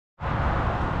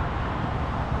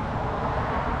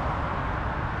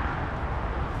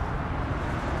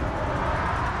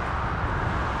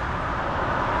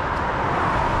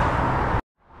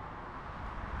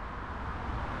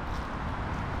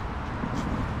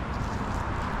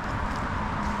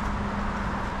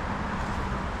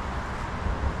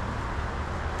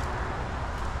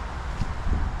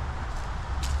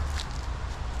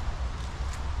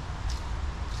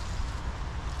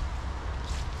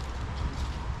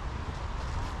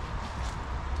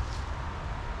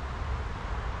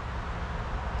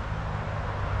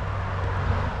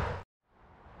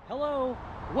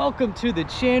welcome to the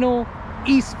channel.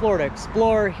 East Florida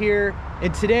Explorer here,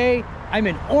 and today I'm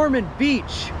in Ormond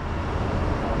Beach,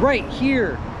 right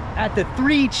here at the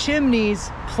Three Chimneys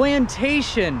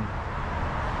Plantation.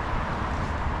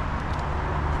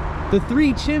 The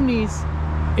Three Chimneys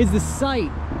is the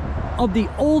site of the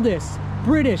oldest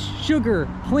British sugar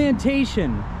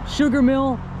plantation, sugar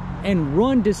mill, and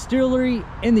run distillery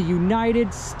in the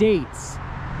United States,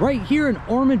 right here in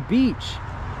Ormond Beach.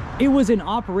 It was in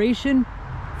operation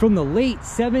from the late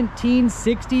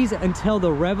 1760s until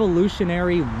the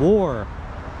Revolutionary War.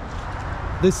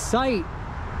 The site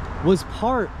was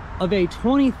part of a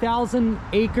 20,000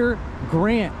 acre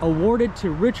grant awarded to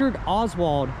Richard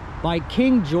Oswald by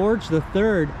King George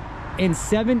III in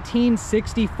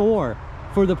 1764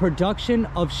 for the production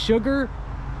of sugar,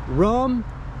 rum,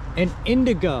 and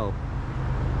indigo.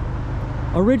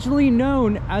 Originally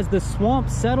known as the Swamp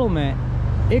Settlement,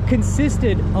 it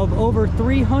consisted of over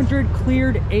 300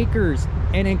 cleared acres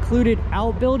and included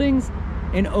outbuildings,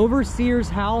 an overseer's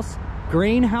house,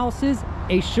 grain houses,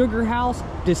 a sugar house,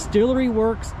 distillery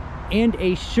works, and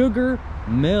a sugar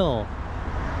mill.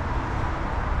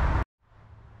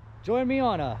 Join me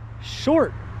on a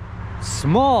short,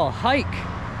 small hike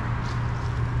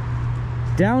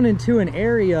down into an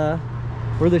area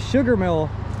where the sugar mill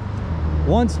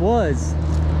once was.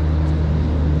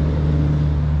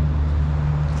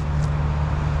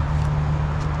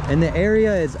 And the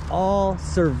area is all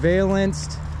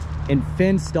surveillanced and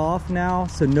fenced off now,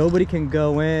 so nobody can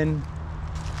go in.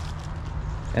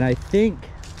 And I think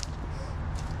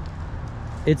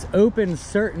it's open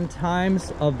certain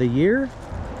times of the year.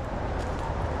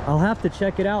 I'll have to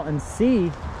check it out and see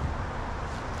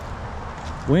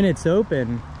when it's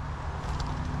open.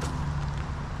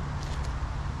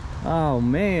 Oh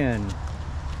man.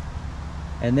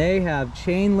 And they have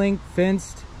chain link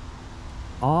fenced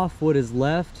off what is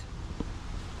left,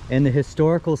 and the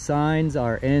historical signs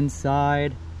are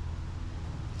inside.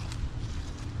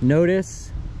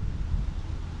 Notice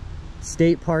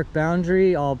state park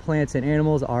boundary, all plants and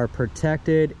animals are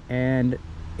protected and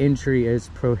entry is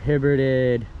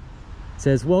prohibited. It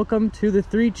says welcome to the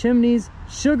Three Chimneys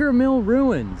Sugar Mill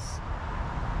Ruins.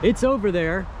 It's over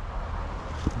there,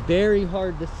 very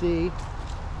hard to see,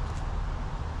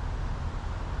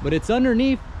 but it's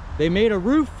underneath. They made a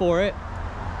roof for it,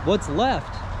 what's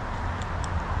left.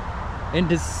 And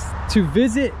to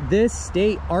visit this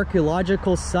state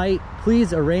archaeological site,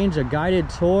 please arrange a guided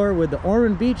tour with the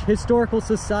Ormond Beach Historical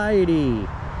Society.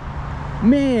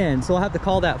 Man, so I'll have to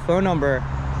call that phone number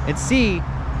and see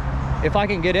if I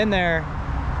can get in there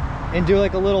and do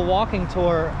like a little walking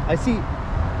tour. I see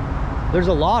there's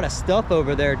a lot of stuff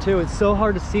over there too. It's so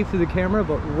hard to see through the camera,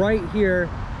 but right here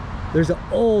there's an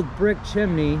old brick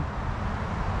chimney,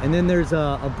 and then there's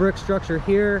a brick structure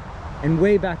here, and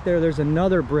way back there there's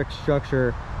another brick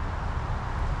structure.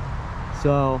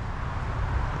 So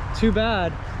too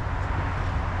bad.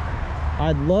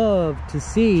 I'd love to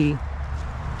see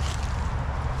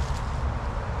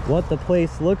what the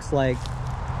place looks like.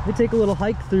 We take a little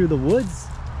hike through the woods,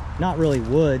 not really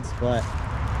woods, but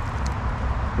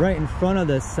right in front of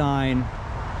this sign.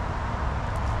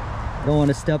 Don't want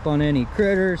to step on any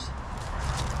critters,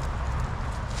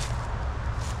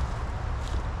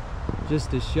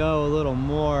 just to show a little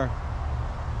more.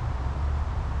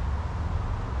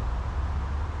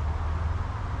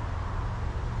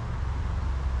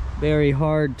 Very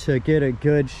hard to get a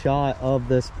good shot of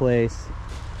this place.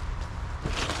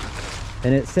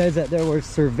 And it says that there was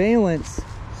surveillance,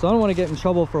 so I don't want to get in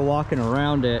trouble for walking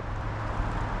around it.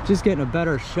 Just getting a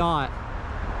better shot.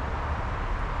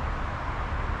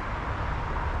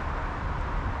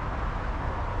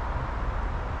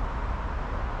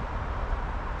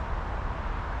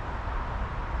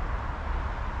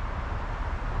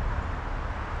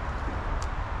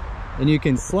 And you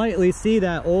can slightly see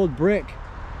that old brick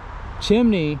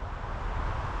chimney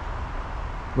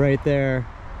right there.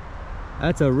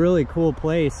 That's a really cool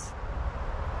place.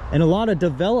 And a lot of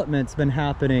development's been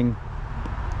happening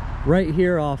right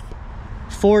here off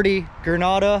 40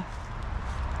 Granada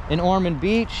in Ormond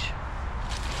Beach.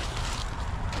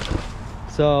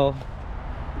 So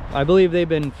I believe they've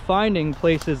been finding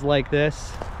places like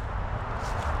this.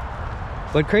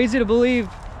 But crazy to believe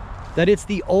that it's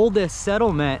the oldest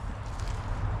settlement,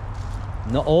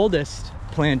 the oldest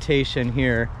plantation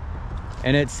here.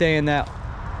 And it's saying that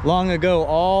long ago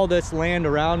all this land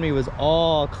around me was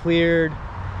all cleared.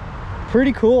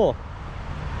 Pretty cool.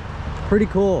 Pretty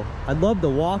cool. I'd love to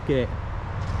walk it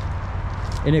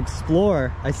and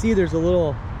explore. I see there's a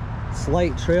little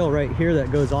slight trail right here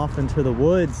that goes off into the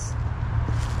woods,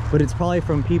 but it's probably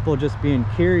from people just being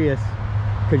curious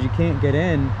because you can't get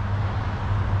in.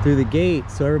 through the gate,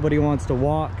 so everybody wants to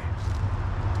walk,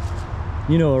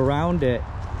 you know, around it.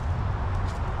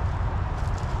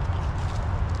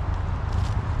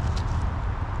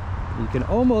 You can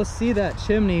almost see that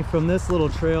chimney from this little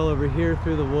trail over here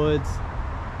through the woods.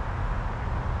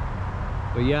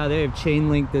 But yeah, they have chain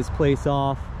linked this place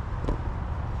off.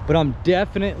 But I'm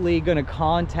definitely gonna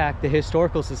contact the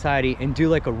Historical Society and do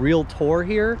like a real tour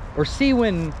here, or see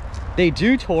when they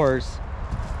do tours,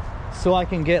 so I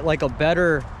can get like a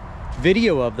better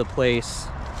video of the place.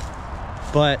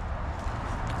 But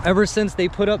ever since they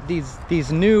put up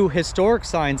these new historic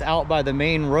signs out by the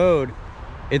main road,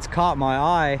 it's caught my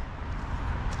eye.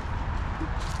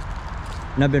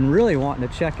 And I've been really wanting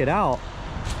to check it out,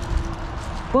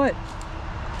 but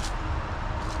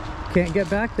can't get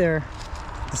back there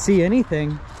to see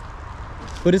anything.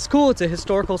 But it's cool. It's a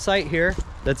historical site here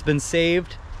that's been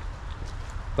saved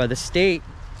by the state,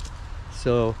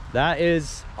 so that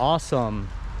is awesome.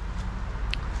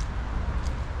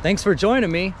 Thanks for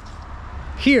joining me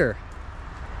here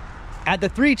at the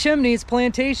Three Chimneys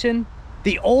Plantation,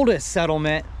 the oldest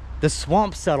settlement, the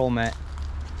swamp settlement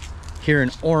here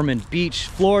in Ormond Beach,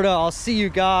 Florida. I'll see you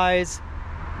guys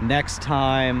next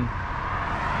time.